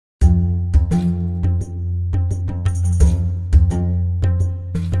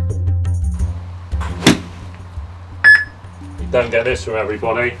Don't get this from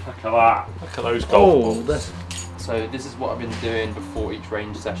everybody. Look at that. Look at those golf balls. So this is what I've been doing before each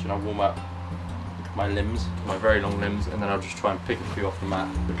range session. I warm up my limbs, my very long limbs, and then I'll just try and pick a few off the mat.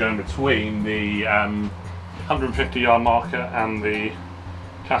 We're going between the 150-yard marker and the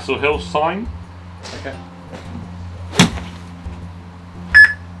Castle Hill sign. Okay.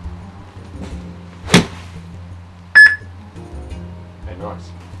 Okay,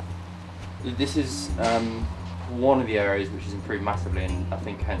 nice. This is one of the areas which has improved massively, and I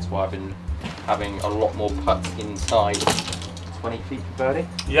think hence why I've been having a lot more putts inside 20 feet for birdie.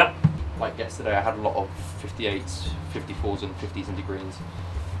 Yep. Like yesterday, I had a lot of 58s, 54s, and 50s into greens,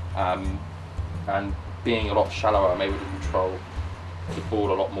 and being a lot shallower, I'm able to control the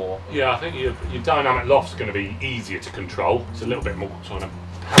ball a lot more. Yeah, I think your dynamic loft's going to be easier to control. It's a little bit more sort of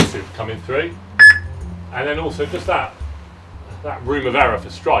passive coming through, and then also just that room of error for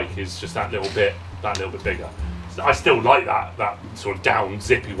strike is just that little bit bigger. So I still like that sort of down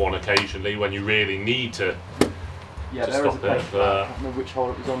zippy one occasionally when you really need to. Yeah, there was a play. I can't remember which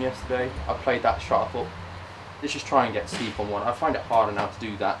hole it was on yesterday. I played that shot. I thought, let's just try and get steep on one. I find it harder now to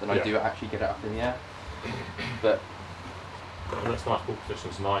do that than I do actually get it up in the air. But that's nice. Ball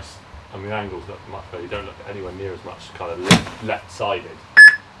position's nice, and the angles look much better. You don't look anywhere near as much kind of left-sided.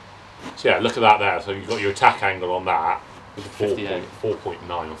 So yeah, look at that there. So you've got your attack angle on that. With 4.9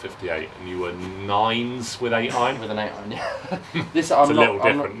 on 58, and you were 9s with 8 iron? With an 8 iron, yeah. This it's a little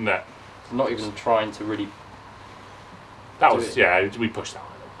different, isn't it? I'm not even trying to really. That was, yeah, we pushed that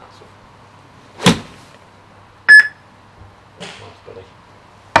iron. That's all. Nice, buddy.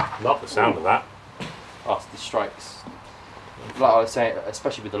 Love the sound of that. Oh, the strikes. Like I was saying,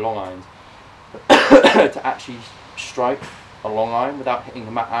 especially with the long irons, to actually strike a long iron without hitting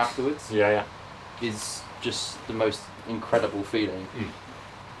the mat afterwards is just the most incredible feeling.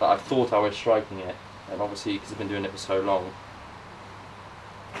 That I thought I was striking it, and obviously because I've been doing it for so long,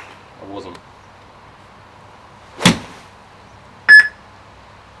 I wasn't. A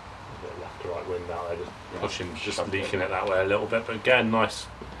bit left to right wind out there, just pushing, just leaking it that way a little bit. But again, nice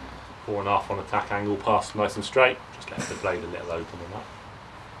 4.5 on attack angle, pass nice and straight. Just left the blade a little open on that.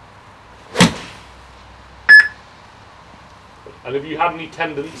 And have you had any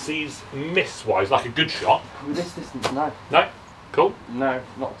tendencies miss-wise, like a good shot? With this distance, no. No? Cool? No,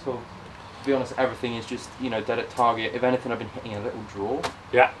 not at all. To be honest, everything is just, dead at target. If anything, I've been hitting a little draw.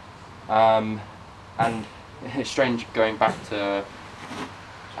 Yeah. And it's strange going back to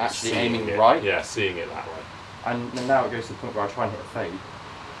actually seeing aiming it, right. Yeah, seeing it that way. And now it goes to the point where I try and hit a fade.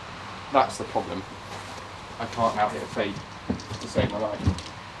 That's the problem. I can't now hit a fade to save my life.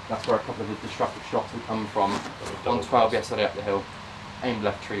 That's where a couple of the destructive shots have come from. On 12 yesterday up the hill, aimed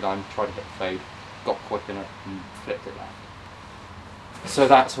left tree line, tried to hit the fade, got quick in it and flipped it left. So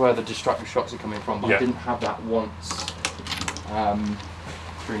that's where the destructive shots are coming from, but I didn't have that once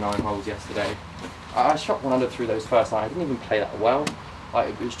through 9 holes yesterday. I shot one under through those first 9. I didn't even play that well. Like,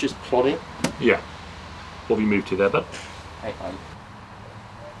 it was just plodding. Yeah. What have you moved to there, bud? 8 iron.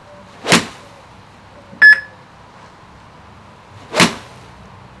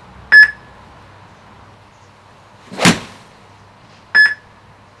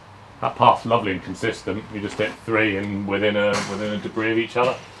 That path's lovely and consistent. You just hit 3 and within a debris of each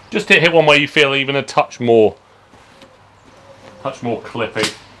other. Just hit one where you feel even a touch more clippy.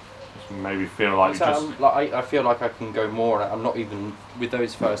 Just maybe feel like I feel like I can go more. I'm not even with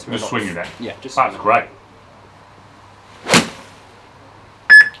those first. Just swinging it. Yeah, just. That's great.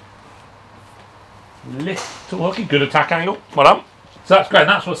 Little hockey, good attack angle. Well done. So that's great. And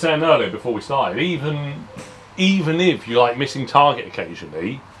that's what I was saying earlier before we started. Even if you like missing target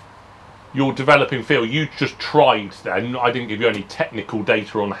occasionally, you're developing feel. You just tried then. I didn't give you any technical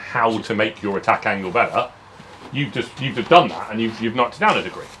data on how to make your attack angle better. You've just done that and you've knocked it down a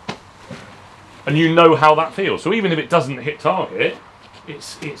degree. And you know how that feels. So even if it doesn't hit target,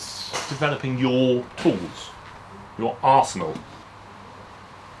 it's developing your tools, your arsenal.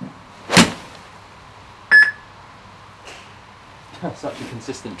 Such a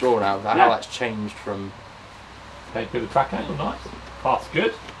consistent draw now. How that's changed from. Okay, good attack angle, nice. Path's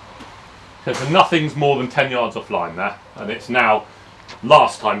good. So nothing's more than 10 yards offline there, and it's now.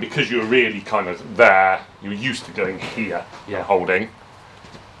 Last time, because you were really kind of there, you were used to going here and holding.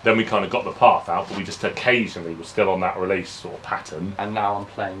 Then we kind of got the path out, but we just occasionally were still on that release sort of pattern. And now I'm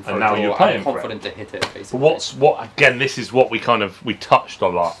playing for and now you're playing I'm confident to hit it, basically. But what again? This is what we touched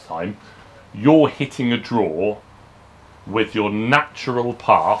on last time. You're hitting a draw with your natural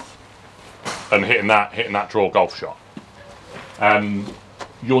path and hitting that draw golf shot.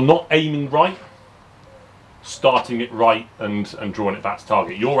 You're not aiming right, starting it right and drawing it back to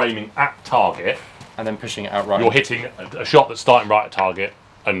target. You're aiming at target And then pushing it out right. You're hitting a shot that's starting right at target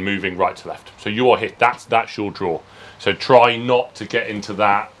and moving right to left. So you are hit. That's your draw. So try not to get into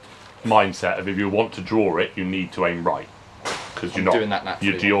that mindset of if you want to draw it, you need to aim right, because you're not doing that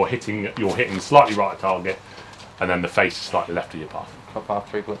naturally. You're hitting slightly right at target, and then the face is slightly left of your path. Club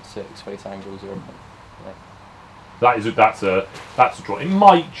path 3.6, face angle 0. Yeah. That's a draw. It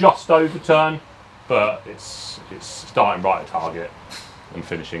might just overturn, but it's starting right at target and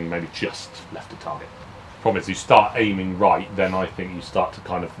finishing maybe just left of target. Problem is, you start aiming right, then I think you start to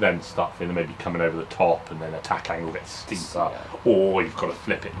kind of then start feeling maybe coming over the top, and then attack angle gets steeper, or you've got to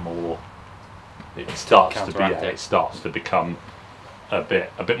flip it more. It starts to become a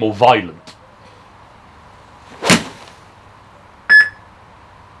bit more violent.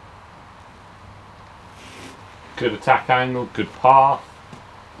 Good attack angle, good path.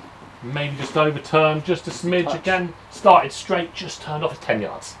 Maybe just overturned just a smidge again. Started straight, just turned off. It's 10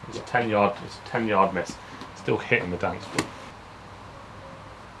 yards. It's a 10 yard miss. Still hitting the dance ball.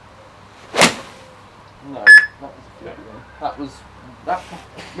 No, that was I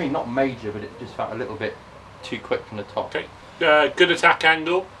mean, not major, but it just felt a little bit too quick from the top. Okay. Good attack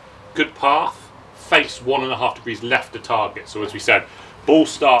angle, good path. Face 1.5 degrees left of target. So as we said, ball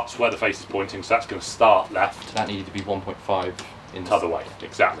starts where the face is pointing, so that's going to start left. That needed to be 1.5 in the other way.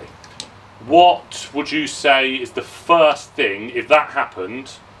 Exactly. What would you say is the first thing, if that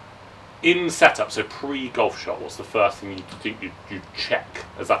happened, in setup, so pre-golf shot, what's the first thing you think you'd check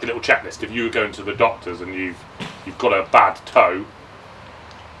as like a little checklist? If you were going to the doctors and you've got a bad toe,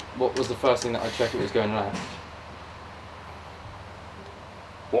 what was the first thing that I'd check if it was going left?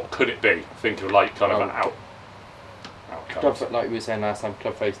 What could it be? Think of like kind of an out. Club, like we were saying last time,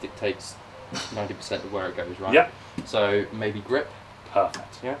 club face dictates 90% of where it goes, right? Yeah. So maybe grip.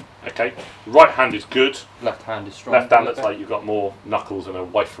 Perfect. Yeah. Okay. Right hand is good. Left hand is strong. Left hand looks like you've got more knuckles and a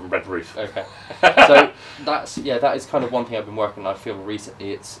wife from Red Roof. Okay. So that is kind of one thing I've been working on. I feel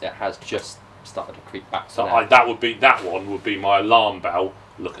recently it has just started to creep back. So that one would be my alarm bell.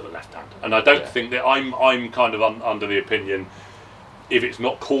 Look at the left hand, and I don't think that I'm kind of under the opinion, if it's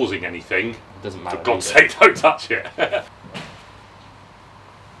not causing anything, it doesn't matter. For God's sake, don't touch it.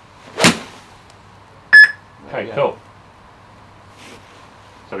 Okay, cool.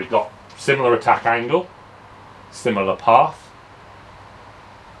 So we've got similar attack angle, similar path,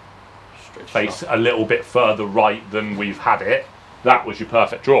 face a little bit further right than we've had it. That was your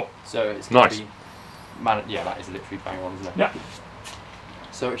perfect draw. So it's nice. Yeah, that is literally bang on, isn't it? Yeah.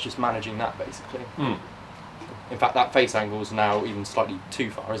 So it's just managing that basically. Mm. In fact, that face angle is now even slightly too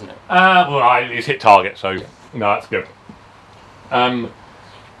far, isn't it? It's hit target, so no, that's good. And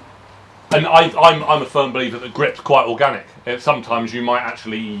I'm a firm believer that grip's quite organic. Sometimes you might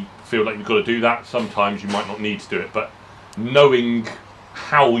actually feel like you've got to do that. Sometimes you might not need to do it. But knowing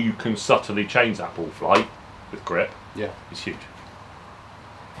how you can subtly change that ball flight with grip is huge.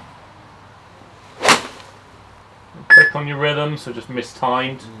 Quick on your rhythm, so just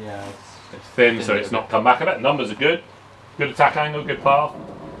mistimed. Yeah. It's thin, so it's not come back a bit. Numbers are good. Good attack angle, good path.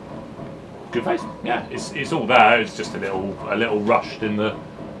 Good face. Yeah, it's all there. It's just a little rushed in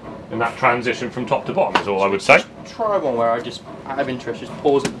that transition from top to bottom is all I would say. Try one where I just, out of interest, just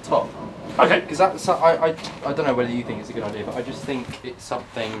pause at the top. Okay. Because that's, I don't know whether you think it's a good idea, but I just think it's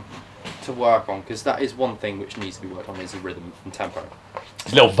something to work on, because that is one thing which needs to be worked on, is the rhythm and tempo.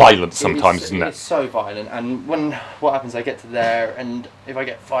 It's a little violent sometimes, isn't it? It's so violent, and what happens, I get to there, and if I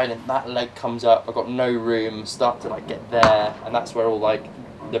get violent, that leg comes up, I've got no room, start to like get there, and that's where all like,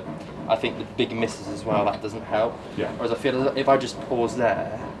 I think the big misses as well, that doesn't help. Yeah. Whereas I feel if I just pause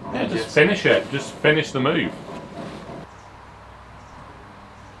there... Yeah, just finish it. Just finish the move.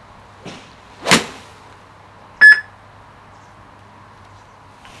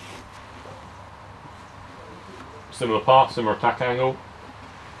 Similar path, similar attack angle.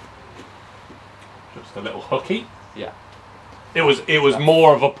 Just a little hooky. Yeah. It was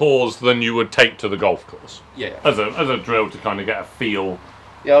more of a pause than you would take to the golf course. Yeah. As a drill to kind of get a feel.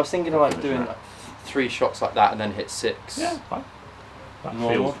 Yeah, I was thinking of like doing like 3 shots like that and then hit 6. Yeah, fine.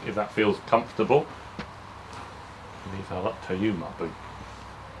 If that feels comfortable. Leave that up to you, my boo.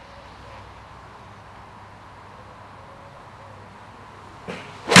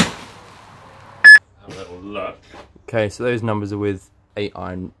 Have a little look. Okay, so those numbers are with 8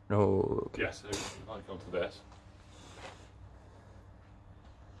 iron. Oh, okay. Yes, I've gone to this.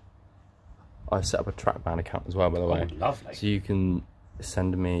 I set up a TrackBand account as well, by the way. Lovely. So you can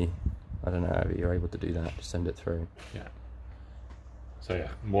send me, I don't know if you're able to do that, just send it through. Yeah. So yeah,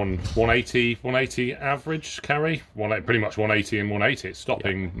 180 average carry, pretty much 180 and 180. It's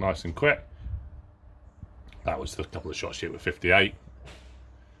stopping nice and quick. That was a couple of shots here with 58.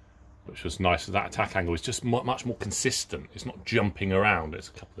 which was nice. That attack angle is just much more consistent. It's not jumping around. It's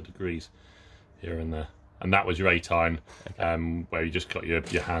a couple of degrees here and there. And that was your 8 iron, where you just got your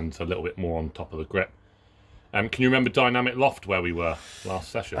hands a little bit more on top of the grip. Can you remember Dynamic Loft where we were last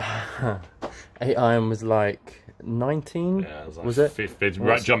session? 8 iron was like 19. Yeah, was it?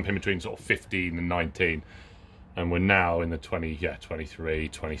 Right, jumping between sort of 15 and 19, and we're now in the 23.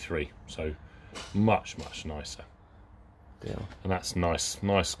 So much nicer. Yeah. And that's nice.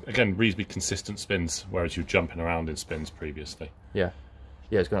 Again, reasonably consistent spins, whereas you're jumping around in spins previously. Yeah,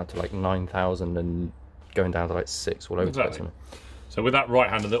 it's going up to like 9,000 and going down to like 6 all over the place. So with that right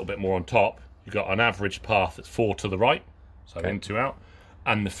hand a little bit more on top, you've got an average path that's 4 to the right, so in 2 out,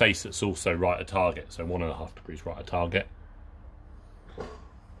 and the face that's also right at target, so 1.5 degrees right at target.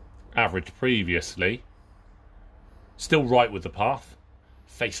 Average previously, still right with the path,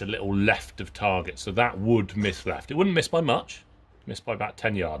 face a little left of target, so that would miss left. It wouldn't miss by much, miss by about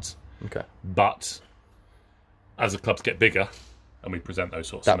 10 yards. Okay. But as the clubs get bigger, and we present those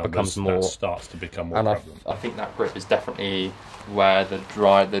sorts of numbers, becomes more, that starts to become more and prevalent. I think that grip is definitely where the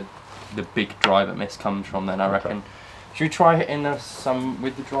big driver miss comes from then, I reckon. Should we try hitting some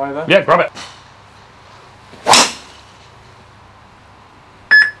with the driver? Yeah, grab it.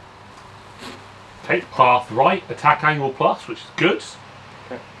 Okay, path right, attack angle plus, which is good.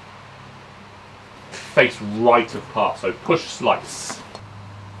 Okay. Face right of path, so push slice.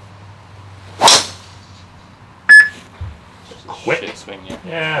 Quick. Shit swing, yeah.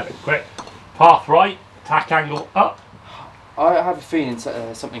 Yeah, a bit quick. Path right, attack angle up. I have a feeling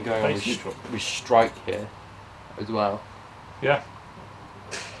something going on Face neutral. with strike here as well. Yeah.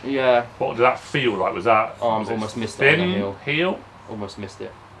 Yeah. What did that feel like? Was that? Oh, was I've almost missed it on the thin heel? Almost missed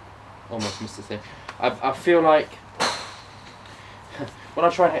it. Almost missed the thing. I feel like when I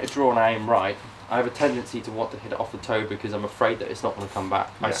try and hit a draw and I aim right, I have a tendency to want to hit it off the toe because I'm afraid that it's not going to come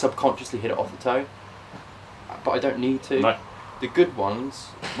back. Yeah. I subconsciously hit it off the toe, but I don't need to. No. The good ones,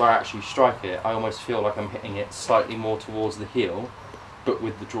 where I actually strike it, I almost feel like I'm hitting it slightly more towards the heel, but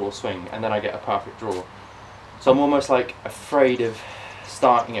with the draw swing, and then I get a perfect draw. So I'm almost like afraid of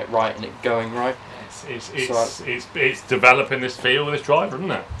starting it right and it going right. It's developing this feel with this driver,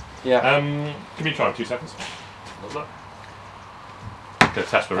 isn't it? Yeah. Give me a try, 2 seconds. Look. Gonna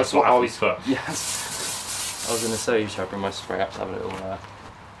test the That's wrist what I athlete's was. foot. Yes. I was going to say, should I bring my spray up to have a little.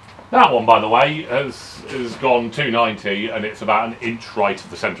 That one, by the way, has gone 290, and it's about an inch right of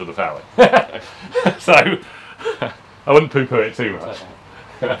the centre of the fairway. So I wouldn't poo-poo it too much.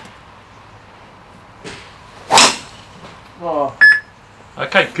 Oh.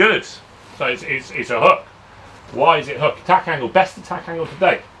 Okay, good. So it's a hook. Why is it hook? Attack angle, best attack angle to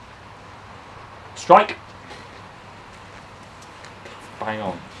date. Strike. Bang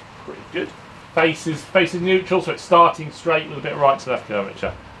on. Pretty good. Face is neutral, so it's starting straight with a bit of right to left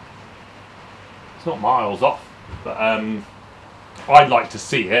curvature. It's not miles off, but I'd like to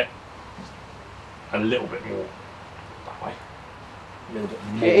see it a little bit more that way. A little bit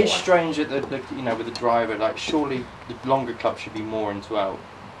more. It is strange that the with the driver, like surely the longer club should be more into out.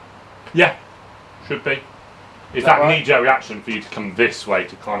 Yeah, should be. It's that right? knee-jerk reaction for you to come this way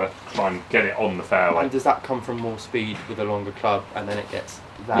to kind of try and get it on the fairway. And does that come from more speed with a longer club, and then it gets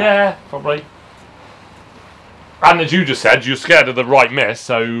that? Yeah, probably. And as you just said, you're scared of the right miss,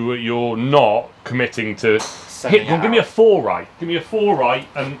 so you're not committing to Sending hit. it Give me a out. 4 right. Give me a 4 right,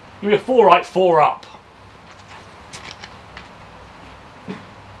 and give me a 4 right, 4 up.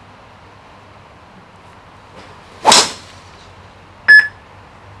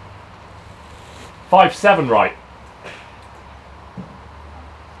 Five, 7 right.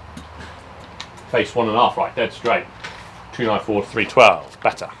 Face 1.5 right, dead straight. 294, 312.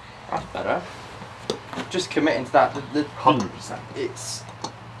 Better. That's better. Just committing to that. 100%. It's.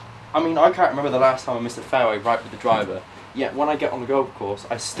 I mean, I can't remember the last time I missed a fairway right with the driver. Yet when I get on the golf course,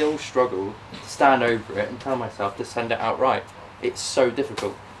 I still struggle to stand over it and tell myself to send it out right. It's so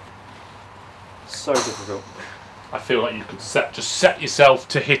difficult. So difficult. I feel like you could set yourself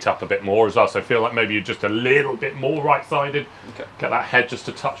to hit up a bit more as well. So I feel like maybe you're just a little bit more right-sided. Okay. Get that head just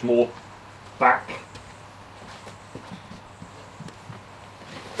a touch more back.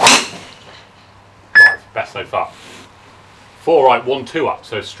 Right, best so far. 4 right, 1 2 up.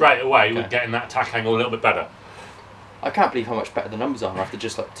 So straight away we're getting that attack angle a little bit better. I can't believe how much better the numbers are after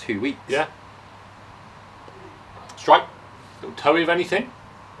just like 2 weeks. Yeah. Strike. Little toe of anything.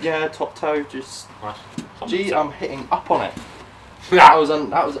 Yeah, top toe, just. Nice. Gee, I'm hitting up on it. That was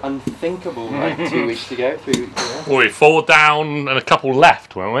unthinkable like 2 weeks ago, 3 weeks ago. We're 4 down and a couple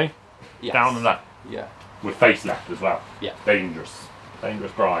left, weren't we? Yes. Down and left. Yeah. With face left as well. Yeah. Dangerous.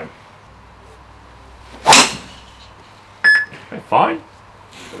 Dangerous Brian. Okay, fine.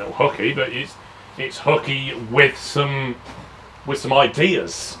 a little hooky, but it's hooky with some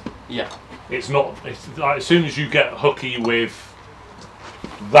ideas. Yeah. It's not. It's like, as soon as you get hooky with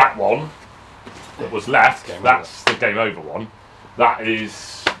that one that was left, that's the game over one. That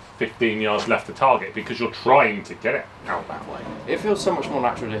is 15 yards left to target because you're trying to get it out that way. It feels so much more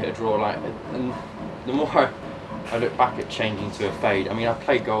natural to hit a draw, like, and the more I look back at changing to a fade. I mean, I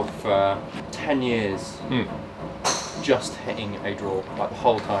played golf for 10 years, just hitting a draw like the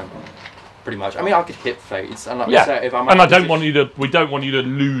whole time, pretty much. I mean, I could hit fades, and like we said, if I'm and I don't want you to. We don't want you to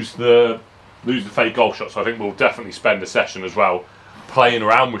lose the fade golf shots. So I think we'll definitely spend a session as well playing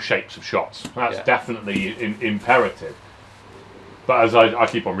around with shapes of shots. That's definitely imperative. But as I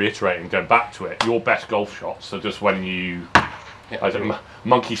keep on reiterating, going back to it, your best golf shots are just when you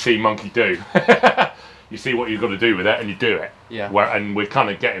monkey see, monkey do. You see what you've got to do with it, and you do it. Yeah. And we're kind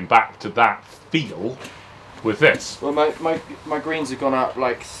of getting back to that feel with this. Well, my greens have gone up,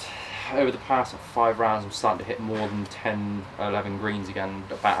 like, over the past 5 rounds. I'm starting to hit more than 10, 11 greens again,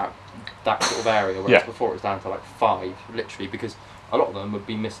 about that sort of area. Whereas before it was down to like 5, literally, because a lot of them would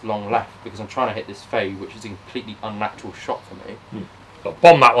be missed long left because I'm trying to hit this fade, which is a completely unnatural shot for me. So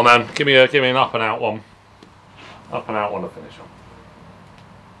bomb that one, then. Give me an up and out one. Up and out one to finish on.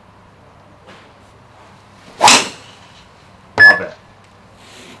 Love it.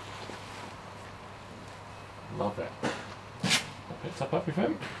 Love it. I picked up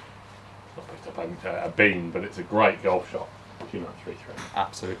everything. Not picked up a bean, but it's a great golf shot. 2-9-3-3.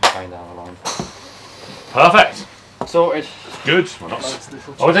 Absolutely fine down the line. Perfect. Sorted. Good. We're not.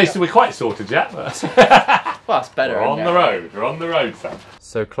 I would say we're quite sorted yet. But well, that's better. We're on the road. We're on the road, Sam.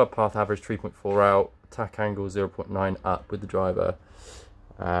 So club path average 3.4 out, tack angle 0.9 up with the driver.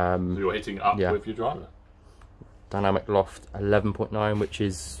 So you're hitting up with your driver. Dynamic loft 11.9, which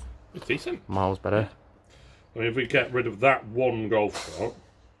is it's decent. Miles better. I mean, if we get rid of that one golf shot,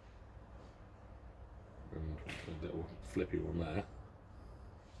 and a little flippy one there,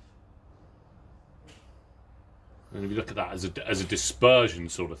 and if you look at that as a dispersion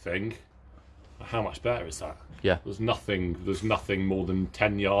sort of thing, how much better is that? Yeah. There's nothing more than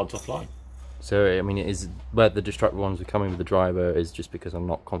 10 yards offline. So I mean, it is where the destructive ones are coming with the driver is just because I'm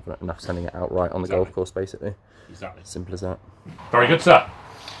not confident enough sending it out right on the golf course, basically. Exactly. Simple as that. Very good, sir.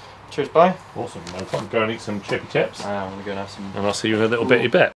 Cheers, bye. Awesome. No problem. Go and eat some chippy chips. I'm going to go and have some. And I'll see you in a little bitty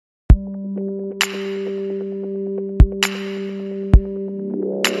bit.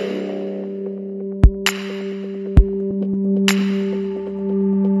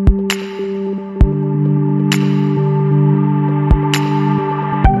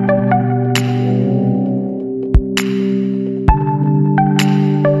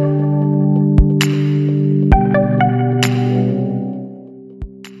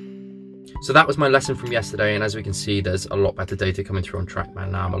 So that was my lesson from yesterday, and as we can see, there's a lot better data coming through on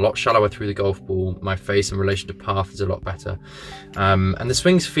TrackMan now. I'm a lot shallower through the golf ball. My face in relation to path is a lot better. And the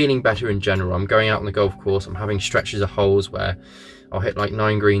swing's feeling better in general. I'm going out on the golf course, I'm having stretches of holes where I'll hit like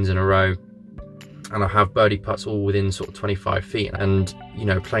 9 greens in a row, and I'll have birdie putts all within sort of 25 feet. And, you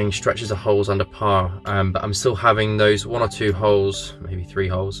know, playing stretches of holes under par, but I'm still having those 1 or 2 holes, maybe 3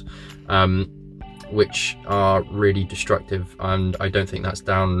 holes, which are really destructive, and I don't think that's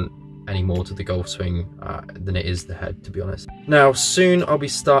down any more to the golf swing than it is the head, to be honest. Now soon I'll be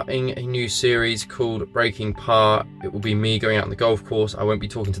starting a new series called Breaking Par. It will be me going out on the golf course. I won't be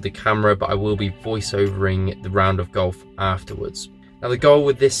talking to the camera, but I will be voiceovering the round of golf afterwards. Now the goal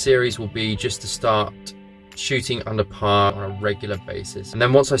with this series will be just to start shooting under par on a regular basis, and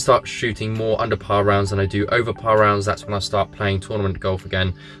then once I start shooting more under par rounds than I do over par rounds, that's when I start playing tournament golf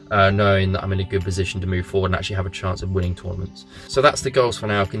again, knowing that I'm in a good position to move forward and actually have a chance of winning tournaments. So that's the goals for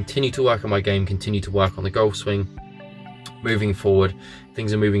now. Continue to work on my game, continue to work on the golf swing. Moving forward,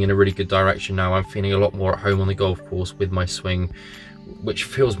 things are moving in a really good direction now. I'm feeling a lot more at home on the golf course with my swing, which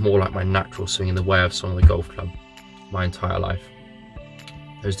feels more like my natural swing in the way I've swung the golf club my entire life.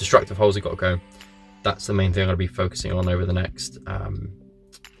 Those destructive holes have got to go. That's the main thing I'm going to be focusing on over the next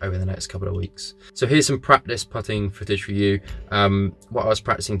couple of weeks. So here's some practice putting footage for you. What I was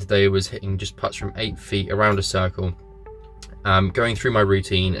practicing today was hitting just putts from 8 feet around a circle, going through my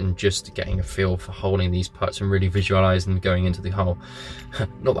routine and just getting a feel for holding these putts and really visualizing going into the hole.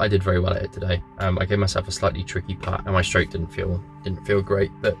 Not that I did very well at it today. I gave myself a slightly tricky putt and my stroke didn't feel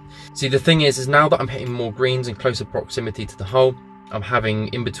great. But see, the thing is now that I'm hitting more greens in closer proximity to the hole, I'm having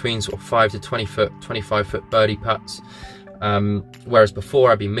in between sort of 5 to 20 foot, 25 foot birdie putts. Whereas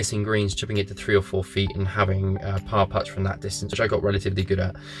before I'd be missing greens, chipping it to 3 or 4 feet and having par putts from that distance, which I got relatively good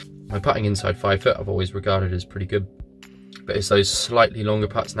at. My putting inside 5 foot I've always regarded as pretty good. But it's those slightly longer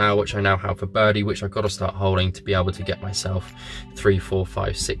putts now, which I now have for birdie, which I've got to start holding to be able to get myself 3, 4,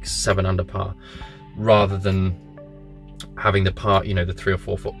 5, 6, 7 under par, rather than having the par, you know, the 3 or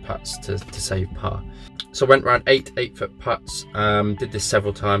 4 foot putts to save par. So I went around 8 foot putts, did this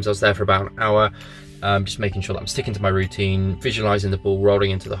several times. I was there for about an hour, just making sure that I'm sticking to my routine, visualizing the ball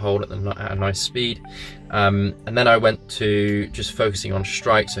rolling into the hole at a nice speed. And then I went to just focusing on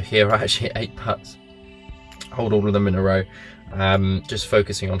strikes. So here I actually 8 putts, hold all of them in a row, just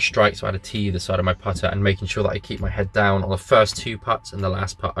focusing on strikes. So I had a tee either side of my putter and making sure that I keep my head down on the first 2 putts, and the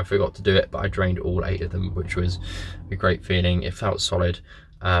last putt I forgot to do it, but I drained all 8 of them, which was a great feeling. It felt solid.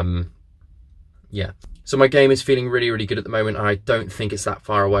 Yeah, so my game is feeling really, really good at the moment. I don't think it's that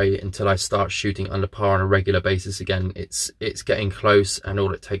far away until I start shooting under par on a regular basis again. It's getting close, and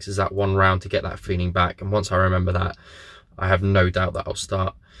all it takes is that 1 round to get that feeling back. And once I remember that, I have no doubt that I'll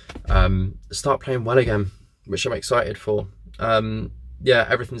start playing well again, which I'm excited for. Yeah,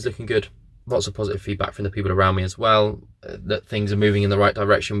 everything's looking good. Lots of positive feedback from the people around me as well, that things are moving in the right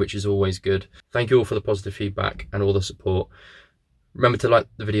direction, which is always good. Thank you all for the positive feedback and all the support. Remember to like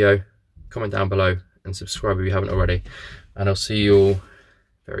the video, comment down below, and subscribe if you haven't already. And I'll see you all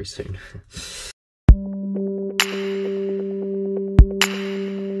very soon.